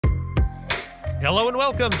Hello and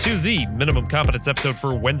welcome to the Minimum Competence episode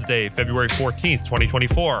for Wednesday, February 14th,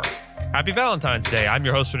 2024. Happy Valentine's Day. I'm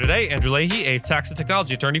your host for today, Andrew Leahy, a tax and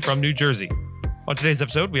technology attorney from New Jersey. On today's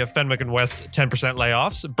episode, we have Fenwick and Weds' 10%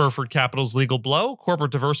 layoffs, Burford Capital's legal blow,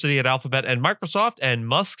 corporate diversity at Alphabet and Microsoft, and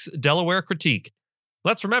Musk's Delaware critique.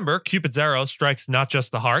 Let's remember, Cupid's arrow strikes not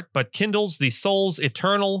just the heart, but kindles the soul's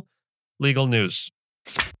eternal legal news.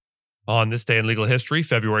 On this day in legal history,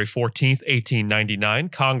 February 14th, 1899,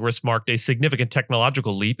 Congress marked a significant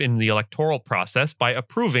technological leap in the electoral process by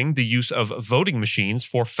approving the use of voting machines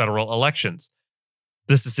for federal elections.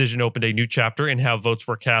 This decision opened a new chapter in how votes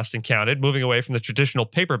were cast and counted, moving away from the traditional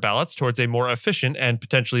paper ballots towards a more efficient and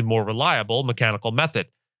potentially more reliable mechanical method.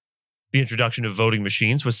 The introduction of voting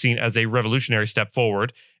machines was seen as a revolutionary step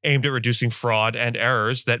forward, aimed at reducing fraud and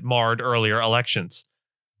errors that marred earlier elections.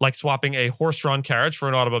 Like swapping a horse-drawn carriage for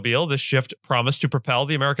an automobile, this shift promised to propel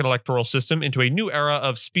the American electoral system into a new era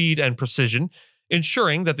of speed and precision,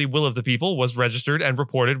 ensuring that the will of the people was registered and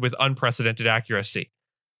reported with unprecedented accuracy.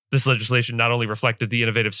 This legislation not only reflected the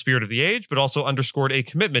innovative spirit of the age, but also underscored a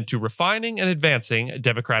commitment to refining and advancing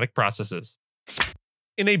democratic processes.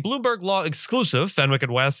 In a Bloomberg Law exclusive, Fenwick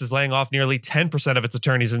and Weds is laying off nearly 10% of its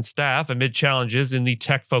attorneys and staff amid challenges in the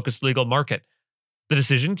tech-focused legal market. The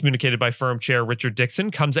decision, communicated by firm chair Richard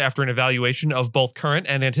Dixon, comes after an evaluation of both current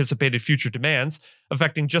and anticipated future demands,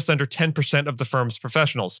 affecting just under 10% of the firm's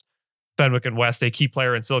professionals. Fenwick and Weds, a key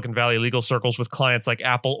player in Silicon Valley legal circles with clients like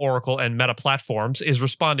Apple, Oracle, and Meta Platforms, is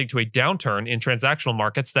responding to a downturn in transactional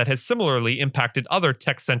markets that has similarly impacted other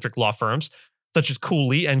tech-centric law firms, such as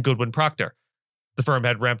Cooley and Goodwin Procter. The firm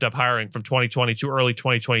had ramped up hiring from 2020 to early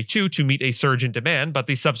 2022 to meet a surge in demand, but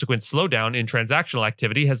the subsequent slowdown in transactional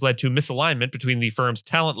activity has led to misalignment between the firm's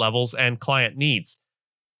talent levels and client needs.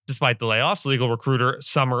 Despite the layoffs, legal recruiter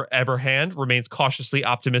Summer Eberhand remains cautiously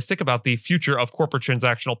optimistic about the future of corporate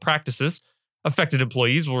transactional practices. Affected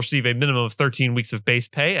employees will receive a minimum of 13 weeks of base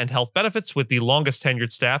pay and health benefits, with the longest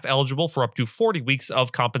tenured staff eligible for up to 40 weeks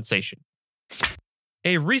of compensation.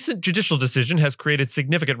 A recent judicial decision has created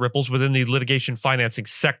significant ripples within the litigation financing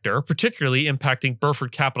sector, particularly impacting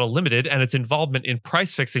Burford Capital Limited and its involvement in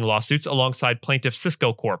price-fixing lawsuits alongside plaintiff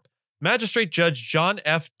Cisco Corp. Magistrate Judge John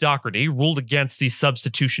F. Doherty ruled against the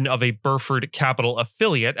substitution of a Burford Capital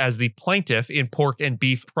affiliate as the plaintiff in pork and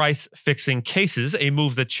beef price-fixing cases, a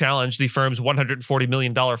move that challenged the firm's $140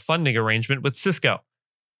 million funding arrangement with Cisco.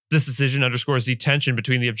 This decision underscores the tension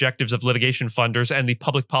between the objectives of litigation funders and the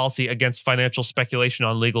public policy against financial speculation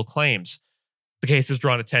on legal claims. The case has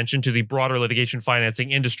drawn attention to the broader litigation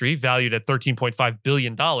financing industry, valued at $13.5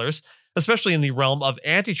 billion, especially in the realm of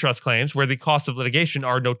antitrust claims where the costs of litigation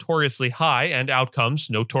are notoriously high and outcomes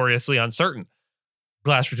notoriously uncertain.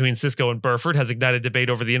 Clash between Cisco and Burford has ignited debate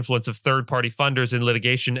over the influence of third-party funders in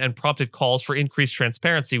litigation and prompted calls for increased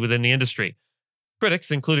transparency within the industry.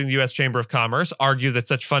 Critics, including the U.S. Chamber of Commerce, argue that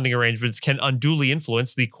such funding arrangements can unduly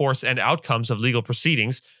influence the course and outcomes of legal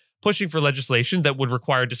proceedings, pushing for legislation that would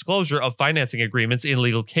require disclosure of financing agreements in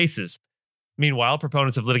legal cases. Meanwhile,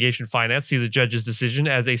 proponents of litigation finance see the judge's decision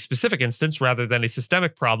as a specific instance rather than a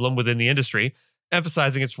systemic problem within the industry,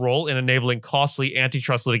 emphasizing its role in enabling costly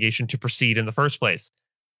antitrust litigation to proceed in the first place.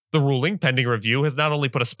 The ruling, pending review, has not only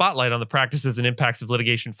put a spotlight on the practices and impacts of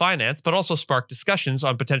litigation finance, but also sparked discussions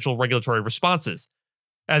on potential regulatory responses.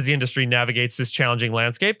 As the industry navigates this challenging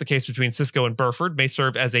landscape, the case between Cisco and Burford may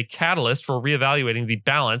serve as a catalyst for reevaluating the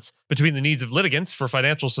balance between the needs of litigants for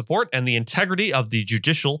financial support and the integrity of the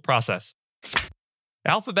judicial process.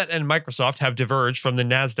 Alphabet and Microsoft have diverged from the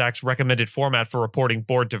Nasdaq's recommended format for reporting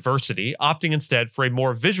board diversity, opting instead for a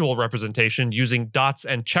more visual representation using dots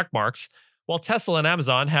and check marks, while Tesla and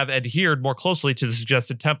Amazon have adhered more closely to the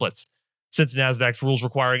suggested templates. Since Nasdaq's rules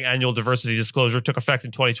requiring annual diversity disclosure took effect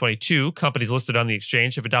in 2022, companies listed on the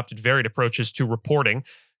exchange have adopted varied approaches to reporting,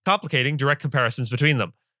 complicating direct comparisons between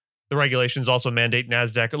them. The regulations also mandate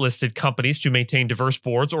Nasdaq-listed companies to maintain diverse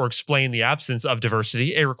boards or explain the absence of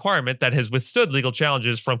diversity, a requirement that has withstood legal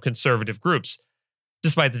challenges from conservative groups.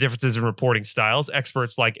 Despite the differences in reporting styles,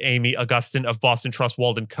 experts like Amy Augustin of Boston Trust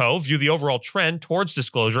Walden Co. view the overall trend towards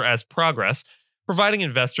disclosure as progress, providing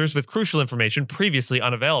investors with crucial information previously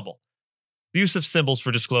unavailable. The use of symbols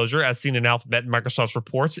for disclosure, as seen in Alphabet and Microsoft's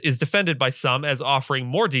reports, is defended by some as offering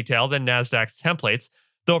more detail than Nasdaq's templates,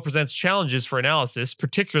 though it presents challenges for analysis,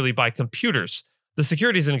 particularly by computers. The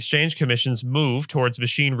Securities and Exchange Commission's move towards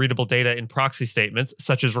machine-readable data in proxy statements,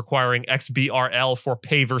 such as requiring XBRL for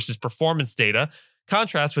pay versus performance data,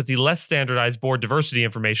 contrasts with the less standardized board diversity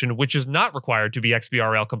information, which is not required to be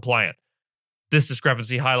XBRL compliant. This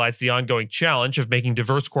discrepancy highlights the ongoing challenge of making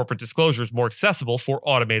diverse corporate disclosures more accessible for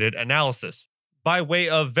automated analysis. By way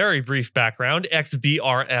of very brief background,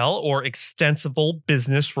 XBRL, or Extensible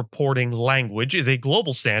Business Reporting Language, is a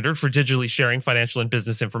global standard for digitally sharing financial and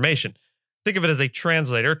business information. Think of it as a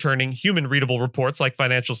translator turning human-readable reports like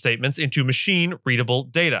financial statements into machine-readable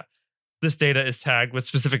data. This data is tagged with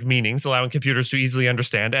specific meanings, allowing computers to easily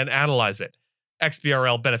understand and analyze it.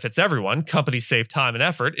 XBRL benefits everyone, companies save time and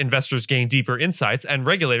effort, investors gain deeper insights, and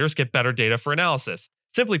regulators get better data for analysis.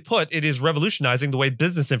 Simply put, it is revolutionizing the way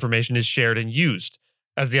business information is shared and used.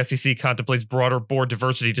 As the SEC contemplates broader board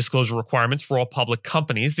diversity disclosure requirements for all public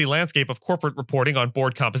companies, the landscape of corporate reporting on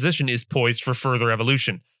board composition is poised for further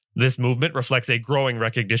evolution. This movement reflects a growing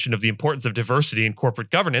recognition of the importance of diversity in corporate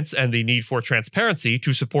governance and the need for transparency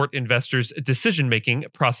to support investors' decision-making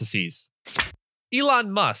processes.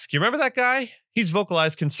 Elon Musk, you remember that guy? He's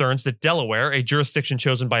vocalized concerns that Delaware, a jurisdiction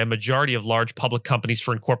chosen by a majority of large public companies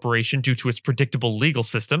for incorporation due to its predictable legal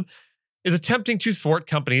system, is attempting to thwart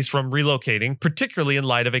companies from relocating, particularly in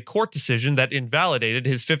light of a court decision that invalidated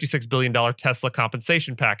his $56 billion Tesla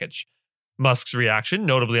compensation package. Musk's reaction,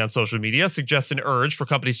 notably on social media, suggests an urge for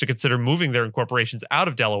companies to consider moving their incorporations out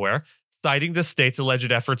of Delaware, citing the state's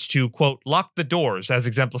alleged efforts to, quote, lock the doors, as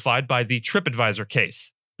exemplified by the TripAdvisor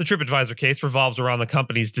case. The TripAdvisor case revolves around the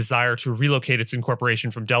company's desire to relocate its incorporation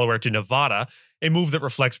from Delaware to Nevada, a move that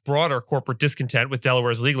reflects broader corporate discontent with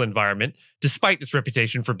Delaware's legal environment, despite its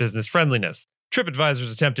reputation for business friendliness.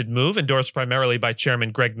 TripAdvisor's attempted move, endorsed primarily by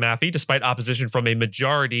Chairman Greg Maffei despite opposition from a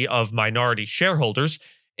majority of minority shareholders,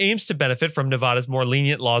 aims to benefit from Nevada's more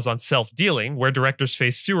lenient laws on self-dealing, where directors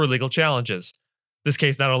face fewer legal challenges. This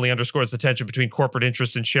case not only underscores the tension between corporate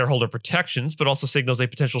interests and shareholder protections, but also signals a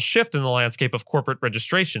potential shift in the landscape of corporate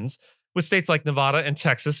registrations, with states like Nevada and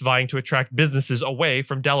Texas vying to attract businesses away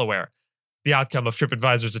from Delaware. The outcome of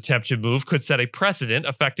TripAdvisor's attempt to move could set a precedent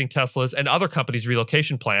affecting Tesla's and other companies'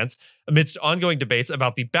 relocation plans amidst ongoing debates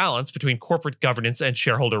about the balance between corporate governance and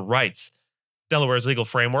shareholder rights. Delaware's legal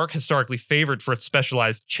framework, historically favored for its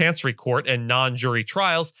specialized chancery court and non-jury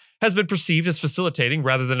trials, has been perceived as facilitating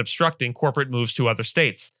rather than obstructing corporate moves to other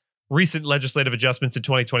states. Recent legislative adjustments in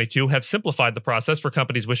 2022 have simplified the process for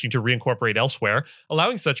companies wishing to reincorporate elsewhere,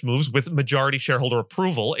 allowing such moves with majority shareholder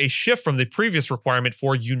approval, a shift from the previous requirement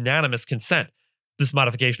for unanimous consent. This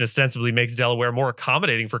modification ostensibly makes Delaware more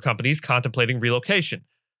accommodating for companies contemplating relocation.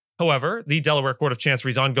 However, the Delaware Court of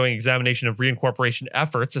Chancery's ongoing examination of reincorporation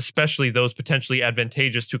efforts, especially those potentially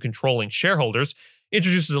advantageous to controlling shareholders,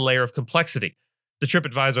 introduces a layer of complexity. The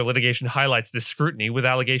TripAdvisor litigation highlights this scrutiny, with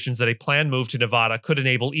allegations that a planned move to Nevada could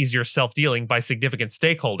enable easier self-dealing by significant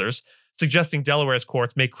stakeholders, suggesting Delaware's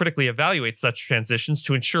courts may critically evaluate such transitions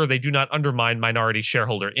to ensure they do not undermine minority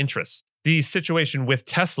shareholder interests. The situation with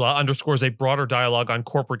Tesla underscores a broader dialogue on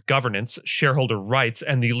corporate governance, shareholder rights,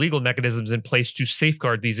 and the legal mechanisms in place to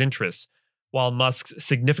safeguard these interests. While Musk's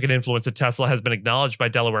significant influence at Tesla has been acknowledged by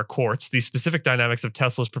Delaware courts, the specific dynamics of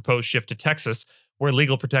Tesla's proposed shift to Texas, where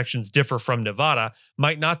legal protections differ from Nevada,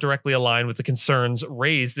 might not directly align with the concerns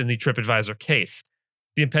raised in the TripAdvisor case.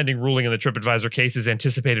 The impending ruling in the TripAdvisor case is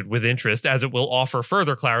anticipated with interest, as it will offer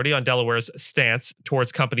further clarity on Delaware's stance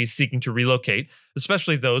towards companies seeking to relocate,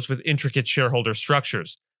 especially those with intricate shareholder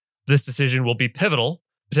structures. This decision will be pivotal,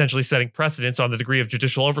 potentially setting precedents on the degree of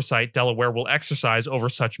judicial oversight Delaware will exercise over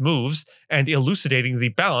such moves, and elucidating the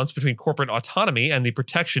balance between corporate autonomy and the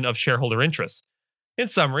protection of shareholder interests. In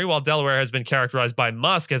summary, while Delaware has been characterized by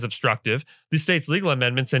Musk as obstructive, the state's legal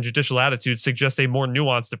amendments and judicial attitudes suggest a more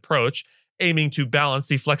nuanced approach, aiming to balance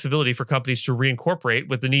the flexibility for companies to reincorporate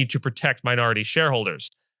with the need to protect minority shareholders.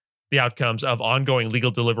 The outcomes of ongoing legal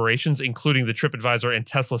deliberations, including the TripAdvisor and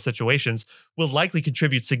Tesla situations, will likely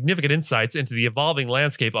contribute significant insights into the evolving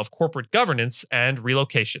landscape of corporate governance and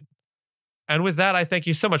relocation. And with that, I thank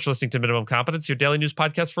you so much for listening to Minimum Competence, your daily news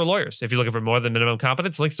podcast for lawyers. If you're looking for more than Minimum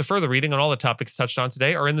Competence, links to further reading on all the topics touched on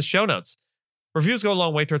today are in the show notes. Reviews go a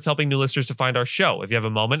long way towards helping new listeners to find our show. If you have a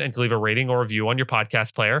moment and can leave a rating or review on your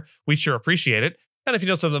podcast player, we'd sure appreciate it. And if you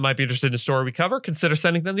know someone that might be interested in a story we cover, consider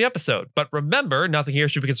sending them the episode. But remember, nothing here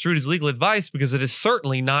should be construed as legal advice, because it is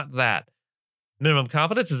certainly not that. Minimum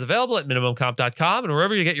Competence is available at minimumcomp.com and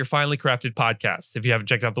wherever you get your finely crafted podcasts. If you haven't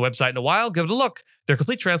checked out the website in a while, give it a look. There are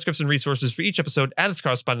complete transcripts and resources for each episode and its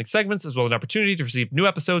corresponding segments, as well as an opportunity to receive new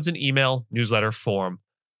episodes in email, newsletter form.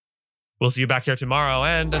 We'll see you back here tomorrow,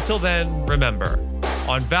 and until then, remember,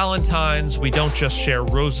 on Valentine's, we don't just share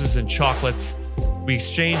roses and chocolates, we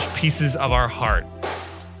exchange pieces of our heart.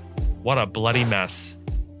 What a bloody mess.